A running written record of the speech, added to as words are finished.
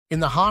In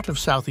the heart of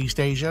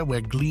Southeast Asia,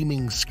 where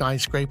gleaming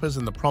skyscrapers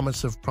and the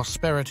promise of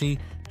prosperity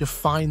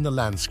define the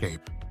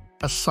landscape,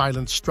 a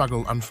silent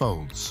struggle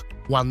unfolds,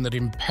 one that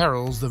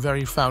imperils the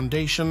very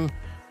foundation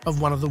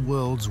of one of the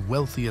world's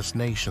wealthiest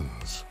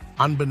nations.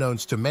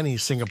 Unbeknownst to many,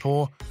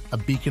 Singapore, a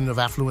beacon of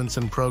affluence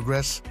and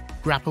progress,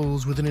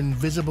 grapples with an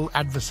invisible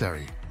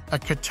adversary, a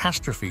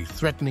catastrophe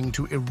threatening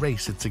to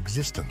erase its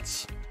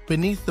existence.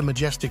 Beneath the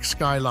majestic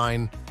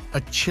skyline, a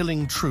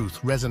chilling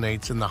truth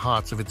resonates in the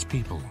hearts of its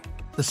people.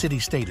 The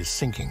city-state is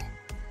sinking.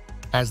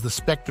 As the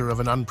specter of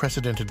an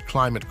unprecedented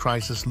climate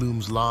crisis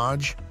looms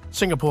large,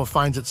 Singapore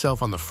finds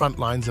itself on the front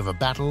lines of a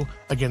battle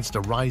against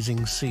a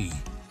rising sea,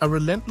 a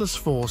relentless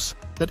force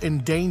that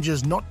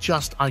endangers not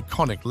just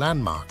iconic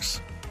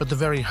landmarks, but the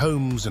very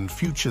homes and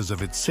futures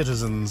of its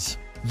citizens.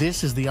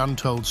 This is the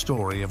untold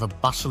story of a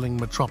bustling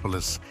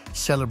metropolis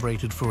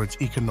celebrated for its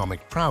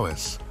economic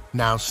prowess,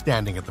 now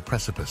standing at the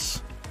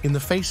precipice. In the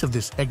face of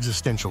this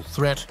existential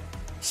threat,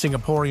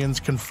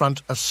 Singaporeans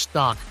confront a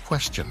stark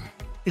question.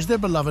 Is their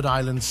beloved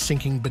island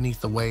sinking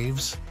beneath the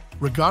waves?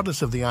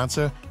 Regardless of the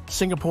answer,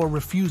 Singapore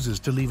refuses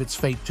to leave its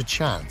fate to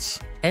chance.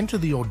 Enter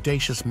the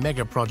audacious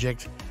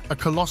mega-project, a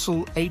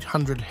colossal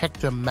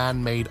 800-hectare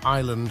man-made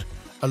island,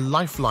 a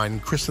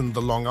lifeline christened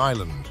the Long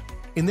Island.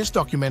 In this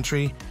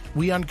documentary,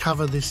 we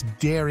uncover this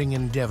daring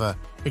endeavor,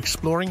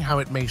 exploring how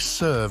it may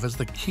serve as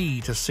the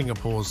key to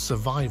Singapore's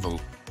survival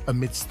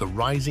amidst the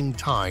rising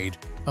tide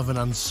of an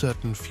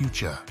uncertain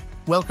future.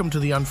 Welcome to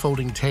the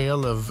unfolding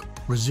tale of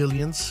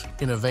resilience,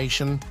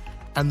 innovation,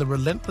 and the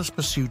relentless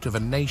pursuit of a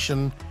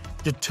nation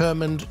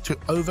determined to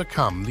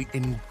overcome the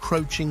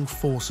encroaching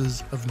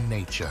forces of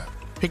nature.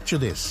 Picture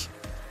this: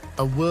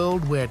 a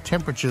world where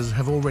temperatures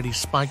have already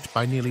spiked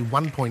by nearly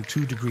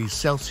 1.2 degrees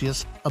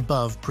Celsius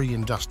above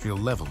pre-industrial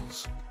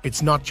levels.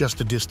 It's not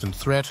just a distant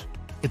threat,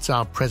 it's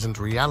our present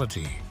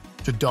reality.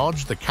 To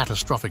dodge the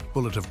catastrophic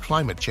bullet of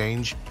climate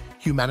change,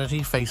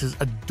 humanity faces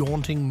a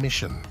daunting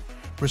mission: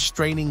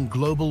 restraining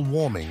global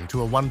warming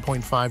to a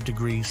 1.5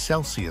 degrees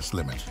Celsius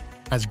limit.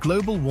 As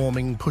global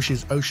warming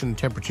pushes ocean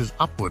temperatures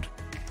upward,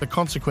 the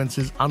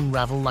consequences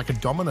unravel like a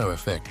domino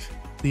effect.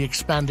 The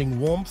expanding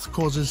warmth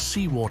causes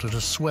seawater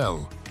to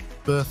swell,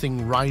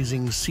 birthing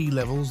rising sea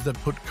levels that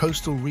put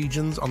coastal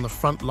regions on the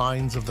front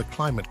lines of the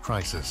climate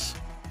crisis.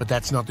 But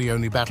that's not the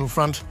only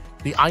battlefront.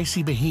 The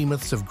icy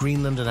behemoths of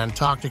Greenland and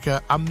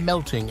Antarctica are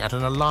melting at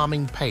an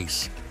alarming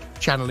pace,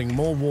 channeling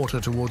more water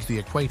towards the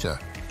equator.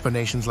 For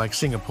nations like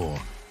Singapore,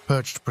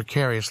 perched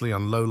precariously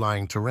on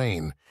low-lying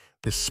terrain,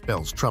 this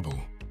spells trouble.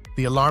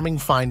 The alarming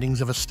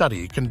findings of a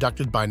study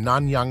conducted by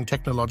Nanyang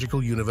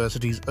Technological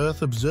University's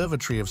Earth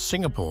Observatory of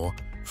Singapore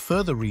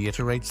further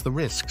reiterates the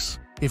risks.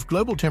 If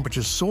global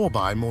temperatures soar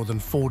by more than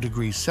 4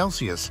 degrees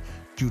Celsius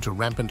due to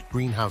rampant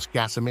greenhouse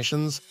gas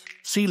emissions,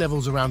 sea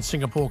levels around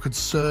Singapore could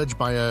surge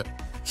by a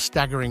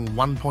staggering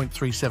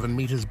 1.37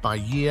 meters by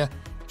year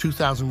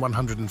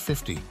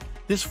 2150.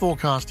 This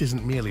forecast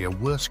isn't merely a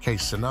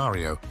worst-case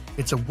scenario,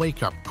 it's a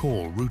wake-up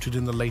call rooted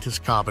in the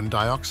latest carbon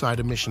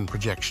dioxide emission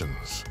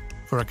projections.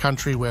 For a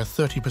country where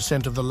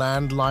 30% of the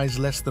land lies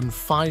less than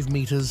 5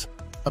 meters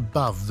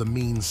above the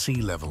mean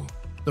sea level,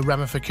 the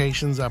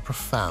ramifications are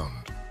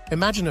profound.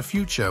 Imagine a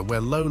future where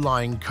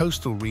low-lying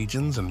coastal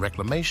regions and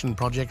reclamation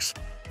projects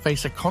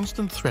face a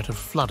constant threat of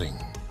flooding.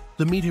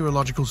 The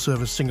Meteorological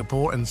Service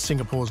Singapore and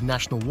Singapore's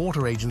National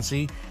Water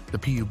Agency, the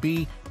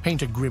PUB,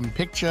 paint a grim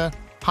picture,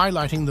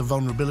 highlighting the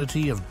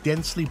vulnerability of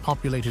densely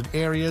populated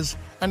areas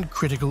and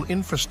critical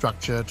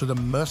infrastructure to the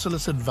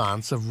merciless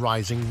advance of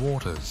rising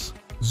waters.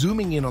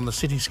 Zooming in on the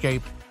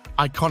cityscape,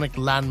 iconic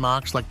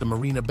landmarks like the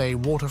Marina Bay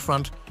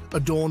waterfront,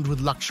 adorned with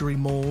luxury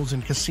malls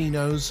and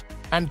casinos,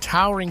 and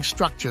towering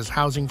structures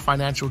housing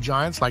financial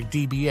giants like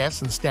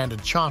DBS and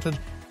Standard Chartered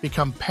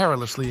become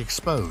perilously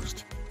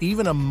exposed.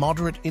 Even a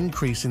moderate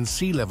increase in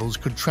sea levels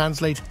could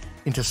translate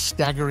into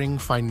staggering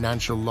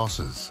financial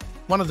losses.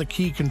 One of the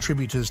key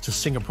contributors to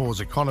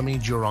Singapore's economy,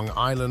 Jurong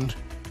Island,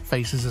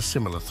 faces a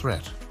similar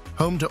threat.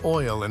 Home to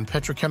oil and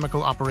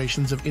petrochemical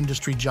operations of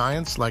industry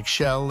giants like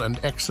Shell and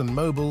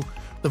ExxonMobil,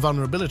 the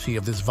vulnerability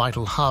of this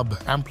vital hub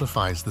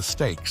amplifies the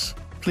stakes.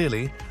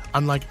 Clearly,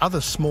 unlike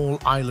other small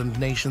island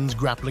nations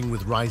grappling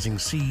with rising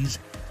seas,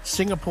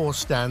 Singapore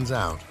stands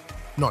out,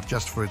 not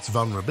just for its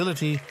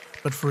vulnerability,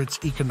 but for its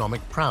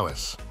economic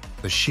prowess.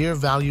 The sheer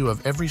value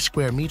of every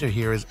square meter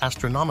here is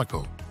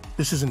astronomical.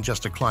 This isn't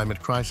just a climate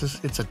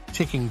crisis, it's a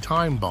ticking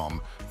time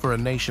bomb for a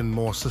nation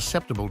more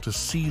susceptible to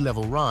sea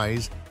level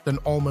rise than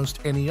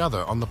almost any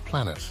other on the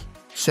planet.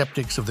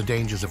 Skeptics of the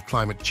dangers of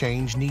climate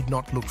change need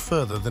not look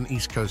further than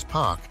East Coast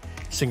Park,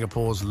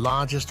 Singapore's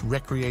largest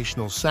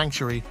recreational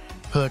sanctuary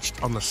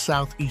perched on the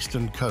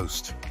southeastern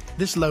coast.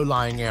 This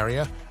low-lying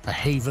area, a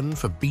haven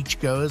for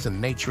beachgoers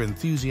and nature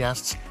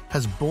enthusiasts,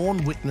 has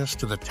borne witness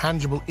to the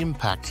tangible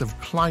impacts of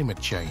climate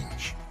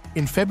change.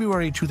 In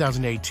February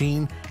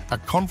 2018, a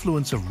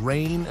confluence of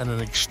rain and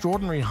an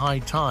extraordinary high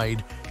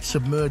tide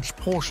submerged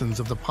portions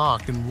of the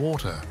park in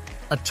water.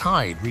 A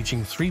tide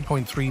reaching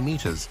 3.3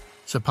 meters,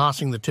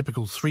 surpassing the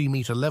typical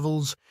 3-meter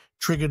levels,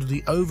 triggered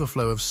the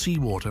overflow of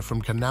seawater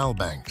from canal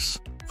banks.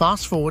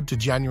 Fast forward to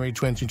January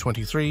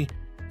 2023,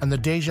 and the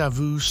déjà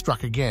vu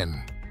struck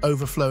again.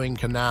 Overflowing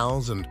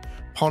canals and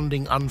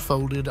ponding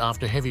unfolded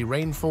after heavy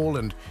rainfall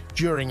and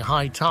during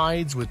high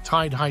tides, with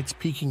tide heights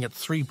peaking at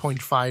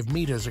 3.5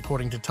 meters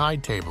according to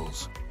tide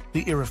tables.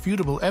 The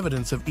irrefutable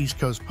evidence of East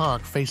Coast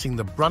Park facing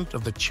the brunt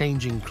of the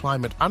changing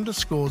climate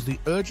underscores the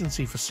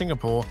urgency for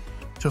Singapore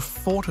to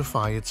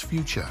fortify its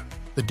future.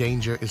 The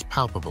danger is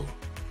palpable,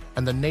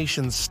 and the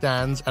nation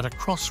stands at a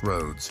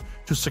crossroads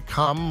to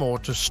succumb or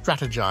to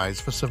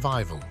strategize for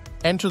survival.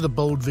 Enter the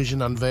bold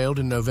vision unveiled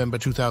in November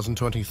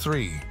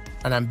 2023,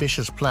 an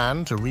ambitious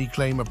plan to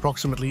reclaim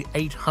approximately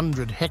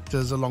 800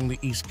 hectares along the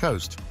East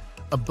Coast,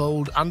 a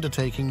bold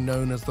undertaking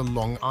known as the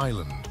Long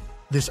Island.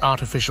 This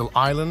artificial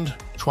island,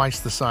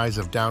 twice the size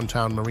of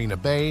downtown Marina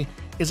Bay,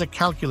 is a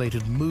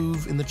calculated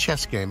move in the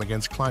chess game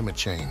against climate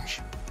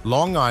change.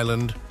 Long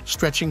Island,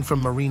 stretching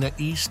from Marina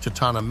East to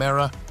Tanah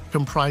Merah,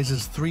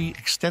 comprises 3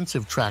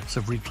 extensive tracts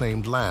of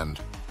reclaimed land,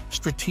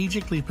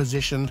 strategically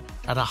positioned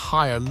at a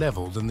higher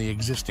level than the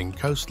existing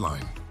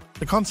coastline.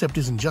 The concept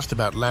isn't just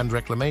about land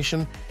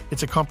reclamation,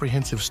 it's a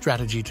comprehensive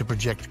strategy to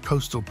project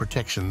coastal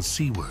protections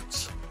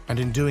seawards. And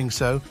in doing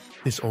so,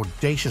 this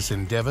audacious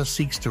endeavor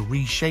seeks to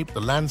reshape the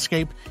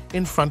landscape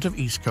in front of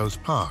East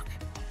Coast Park.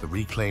 The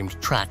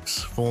reclaimed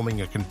tracts,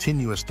 forming a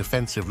continuous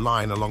defensive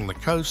line along the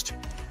coast,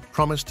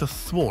 promise to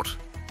thwart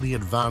the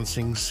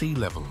advancing sea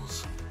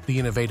levels. The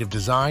innovative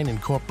design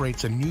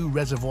incorporates a new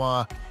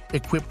reservoir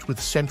equipped with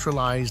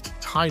centralized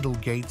tidal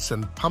gates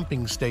and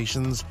pumping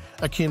stations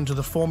akin to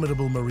the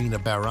formidable Marina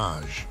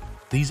Barrage.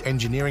 These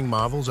engineering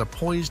marvels are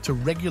poised to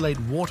regulate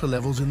water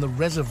levels in the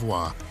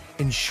reservoir,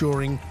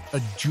 ensuring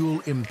a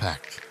dual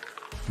impact,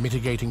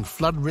 mitigating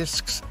flood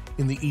risks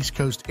in the East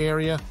Coast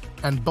area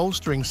and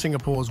bolstering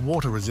Singapore's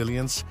water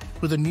resilience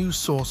with a new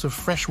source of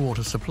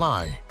freshwater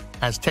supply.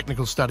 As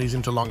technical studies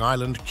into Long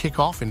Island kick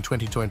off in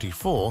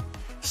 2024,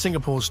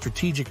 Singapore's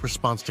strategic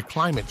response to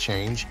climate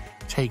change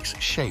takes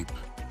shape.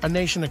 A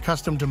nation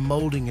accustomed to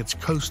molding its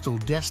coastal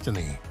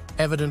destiny,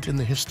 evident in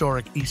the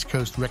historic East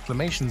Coast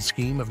Reclamation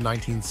Scheme of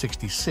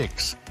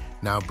 1966,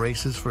 now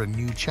braces for a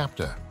new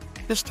chapter.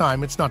 This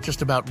time, it's not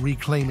just about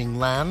reclaiming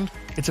land,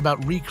 it's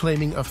about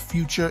reclaiming a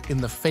future in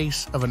the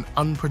face of an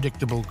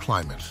unpredictable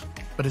climate.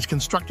 But is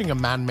constructing a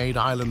man-made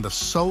island the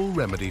sole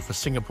remedy for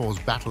Singapore's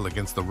battle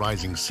against the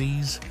rising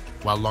seas?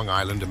 While Long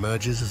Island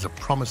emerges as a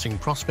promising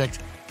prospect,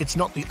 it's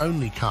not the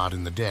only card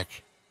in the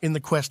deck. In the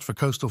quest for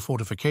coastal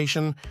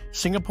fortification,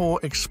 Singapore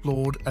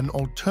explored an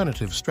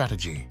alternative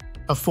strategy,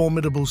 a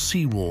formidable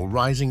seawall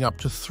rising up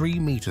to 3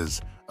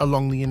 meters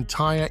along the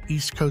entire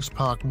East Coast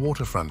Park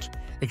waterfront,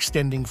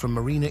 extending from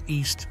Marina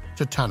East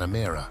to Tanah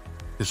Merah.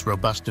 This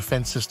robust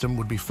defense system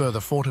would be further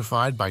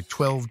fortified by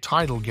 12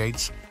 tidal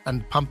gates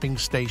and pumping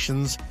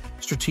stations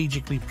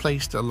strategically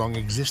placed along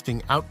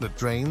existing outlet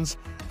drains,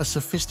 a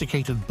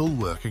sophisticated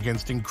bulwark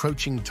against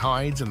encroaching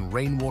tides and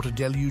rainwater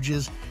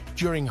deluges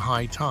during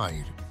high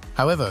tide.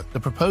 However, the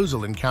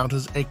proposal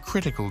encounters a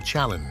critical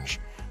challenge: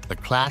 the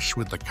clash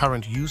with the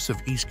current use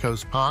of East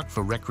Coast Park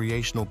for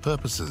recreational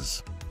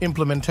purposes.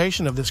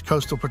 Implementation of this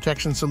coastal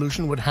protection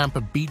solution would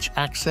hamper beach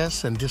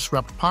access and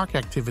disrupt park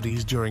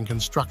activities during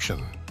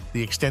construction.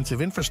 The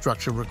extensive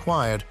infrastructure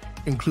required,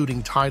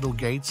 including tidal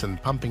gates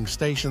and pumping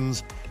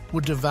stations,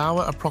 would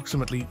devour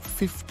approximately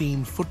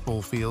 15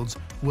 football fields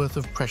worth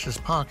of precious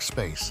park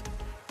space,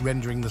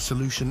 rendering the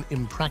solution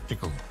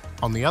impractical.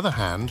 On the other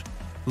hand,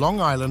 Long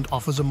Island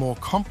offers a more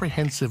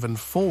comprehensive and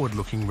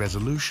forward-looking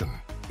resolution.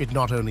 It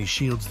not only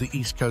shields the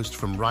East Coast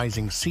from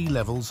rising sea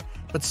levels,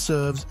 but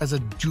serves as a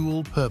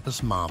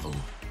dual-purpose marvel.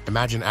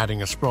 Imagine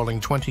adding a sprawling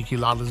 20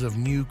 kilometers of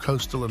new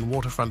coastal and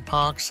waterfront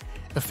parks,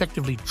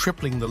 effectively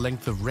tripling the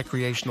length of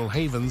recreational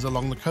havens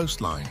along the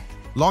coastline.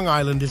 Long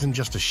Island isn't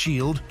just a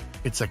shield,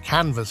 it's a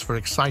canvas for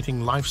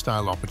exciting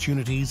lifestyle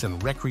opportunities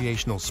and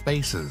recreational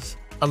spaces,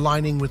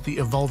 aligning with the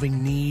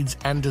evolving needs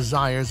and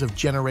desires of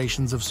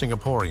generations of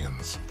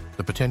Singaporeans.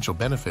 The potential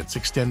benefits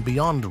extend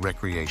beyond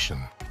recreation.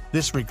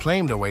 This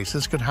reclaimed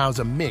oasis could house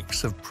a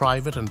mix of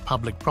private and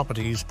public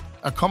properties,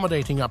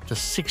 accommodating up to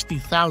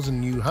 60,000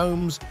 new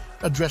homes,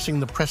 addressing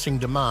the pressing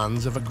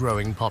demands of a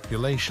growing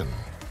population.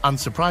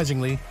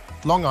 Unsurprisingly,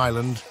 Long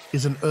Island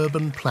is an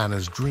urban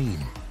planner's dream,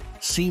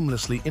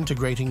 seamlessly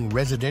integrating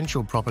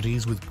residential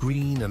properties with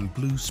green and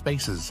blue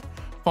spaces,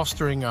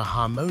 fostering a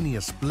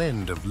harmonious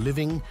blend of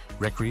living,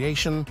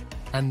 recreation,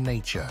 and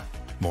nature.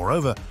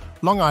 Moreover,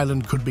 Long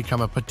Island could become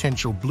a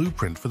potential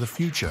blueprint for the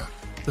future.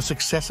 The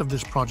success of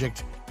this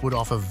project would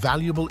offer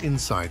valuable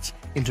insights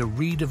into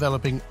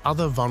redeveloping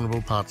other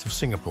vulnerable parts of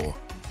Singapore,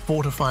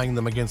 fortifying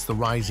them against the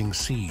rising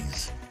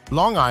seas.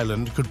 Long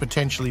Island could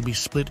potentially be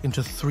split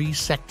into 3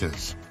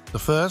 sectors. The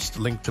first,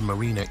 linked to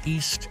Marina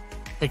East,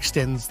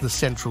 extends the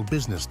central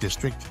business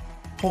district,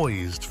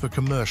 poised for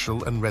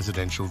commercial and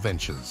residential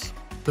ventures.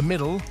 The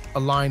middle,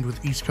 aligned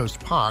with East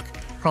Coast Park,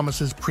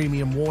 promises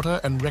premium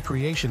water and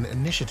recreation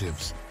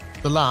initiatives.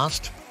 The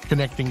last,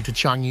 connecting to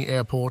Changi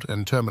Airport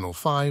and Terminal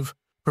 5,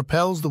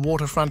 propels the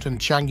waterfront and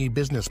Changi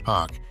Business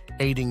Park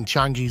aiding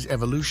Changi's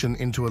evolution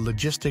into a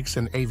logistics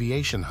and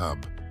aviation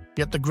hub.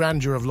 Yet the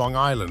grandeur of Long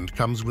Island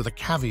comes with a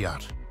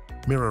caveat.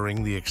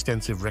 Mirroring the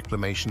extensive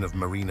reclamation of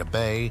Marina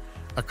Bay,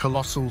 a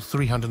colossal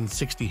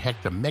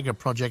 360-hectare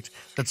mega-project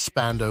that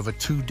spanned over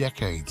 2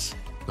 decades.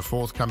 The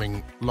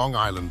forthcoming Long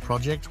Island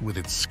project, with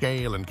its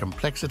scale and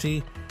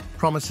complexity,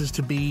 promises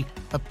to be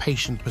a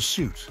patient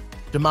pursuit,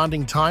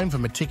 demanding time for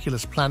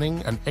meticulous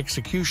planning and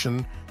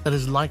execution that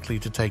is likely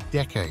to take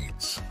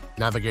decades.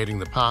 Navigating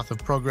the path of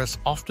progress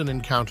often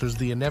encounters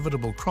the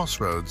inevitable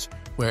crossroads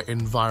where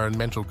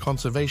environmental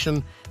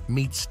conservation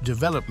meets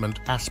development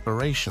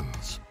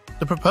aspirations.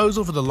 The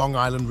proposal for the Long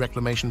Island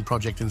Reclamation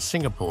Project in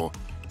Singapore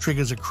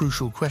triggers a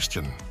crucial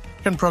question.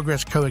 Can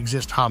progress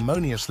coexist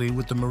harmoniously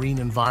with the marine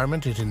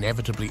environment it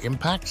inevitably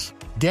impacts?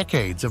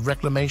 Decades of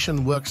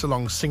reclamation works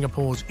along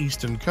Singapore's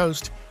eastern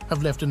coast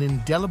have left an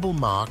indelible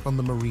mark on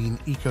the marine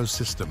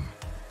ecosystem.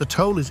 The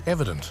toll is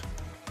evident.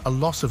 A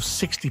loss of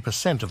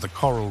 60% of the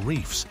coral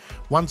reefs,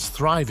 once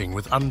thriving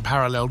with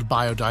unparalleled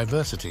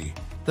biodiversity.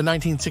 The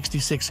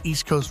 1966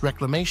 East Coast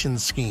Reclamation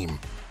Scheme,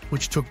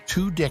 which took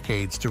 2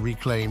 decades to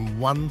reclaim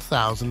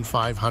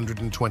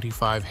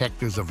 1,525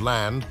 hectares of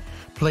land,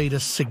 played a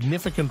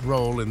significant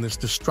role in this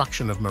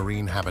destruction of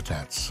marine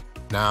habitats.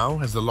 Now,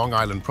 as the Long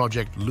Island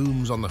project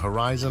looms on the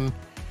horizon,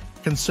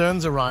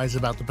 concerns arise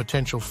about the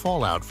potential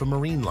fallout for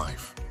marine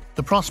life.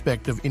 The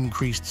prospect of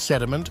increased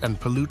sediment and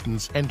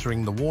pollutants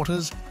entering the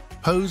waters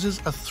poses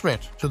a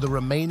threat to the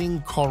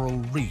remaining coral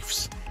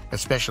reefs,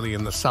 especially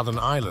in the southern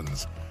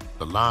islands,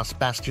 the last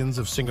bastions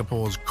of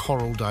Singapore's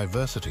coral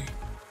diversity.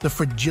 The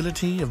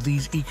fragility of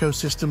these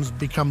ecosystems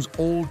becomes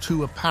all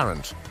too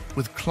apparent,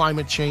 with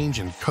climate change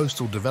and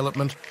coastal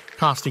development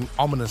casting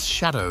ominous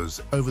shadows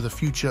over the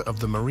future of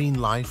the marine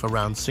life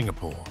around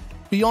Singapore.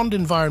 Beyond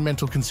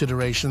environmental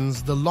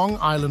considerations, the Long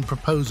Island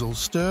proposal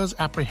stirs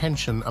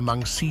apprehension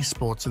among sea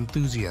sports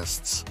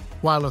enthusiasts.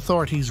 While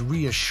authorities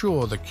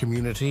reassure the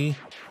community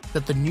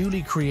that the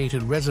newly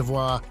created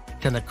reservoir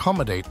can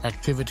accommodate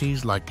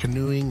activities like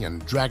canoeing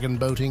and dragon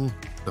boating,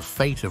 the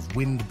fate of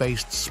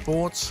wind-based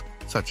sports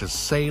such as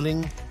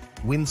sailing,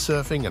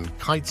 windsurfing, and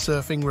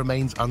kitesurfing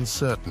remains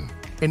uncertain.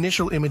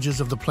 Initial images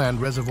of the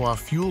planned reservoir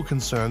fuel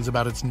concerns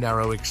about its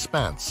narrow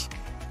expanse,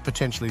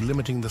 potentially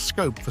limiting the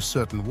scope for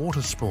certain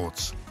water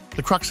sports.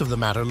 The crux of the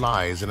matter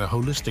lies in a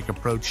holistic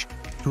approach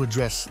to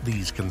address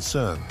these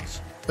concerns.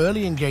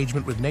 Early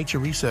engagement with nature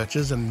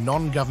researchers and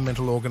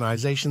non-governmental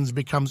organizations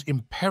becomes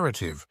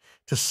imperative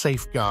to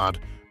safeguard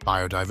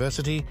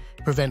biodiversity,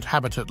 prevent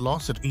habitat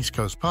loss at East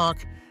Coast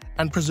Park,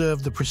 and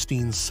preserve the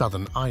pristine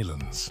southern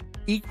islands.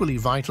 Equally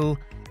vital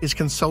is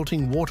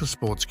consulting water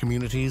sports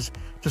communities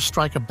to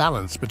strike a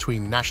balance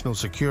between national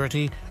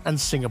security and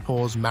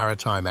Singapore's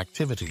maritime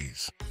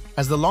activities.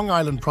 As the Long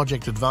Island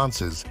project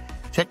advances,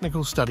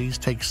 technical studies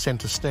take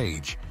center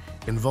stage,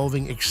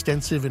 involving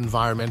extensive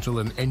environmental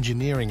and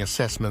engineering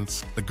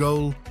assessments. The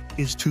goal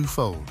is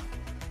twofold: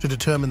 to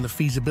determine the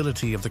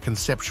feasibility of the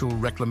conceptual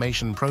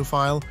reclamation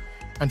profile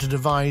and to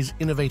devise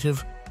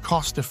innovative,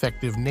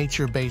 cost-effective,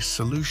 nature-based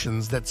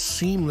solutions that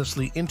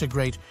seamlessly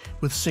integrate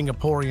with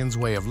Singaporeans'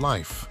 way of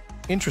life.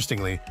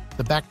 Interestingly,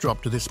 the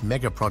backdrop to this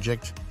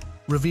mega-project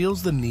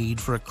reveals the need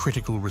for a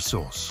critical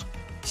resource: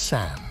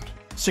 sand.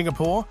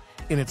 Singapore,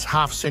 in its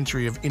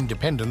half-century of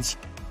independence,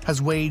 has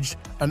waged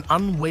an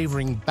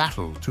unwavering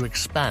battle to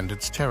expand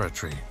its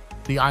territory.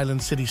 The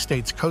island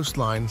city-state's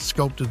coastline,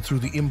 sculpted through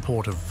the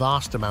import of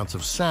vast amounts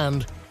of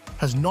sand,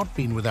 has not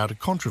been without a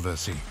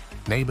controversy.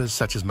 Neighbors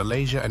such as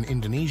Malaysia and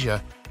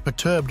Indonesia,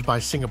 perturbed by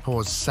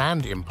Singapore's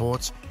sand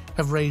imports,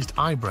 have raised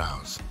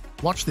eyebrows.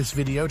 Watch this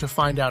video to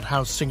find out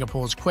how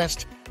Singapore's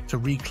quest to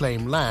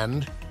reclaim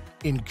land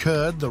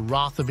incurred the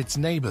wrath of its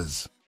neighbors.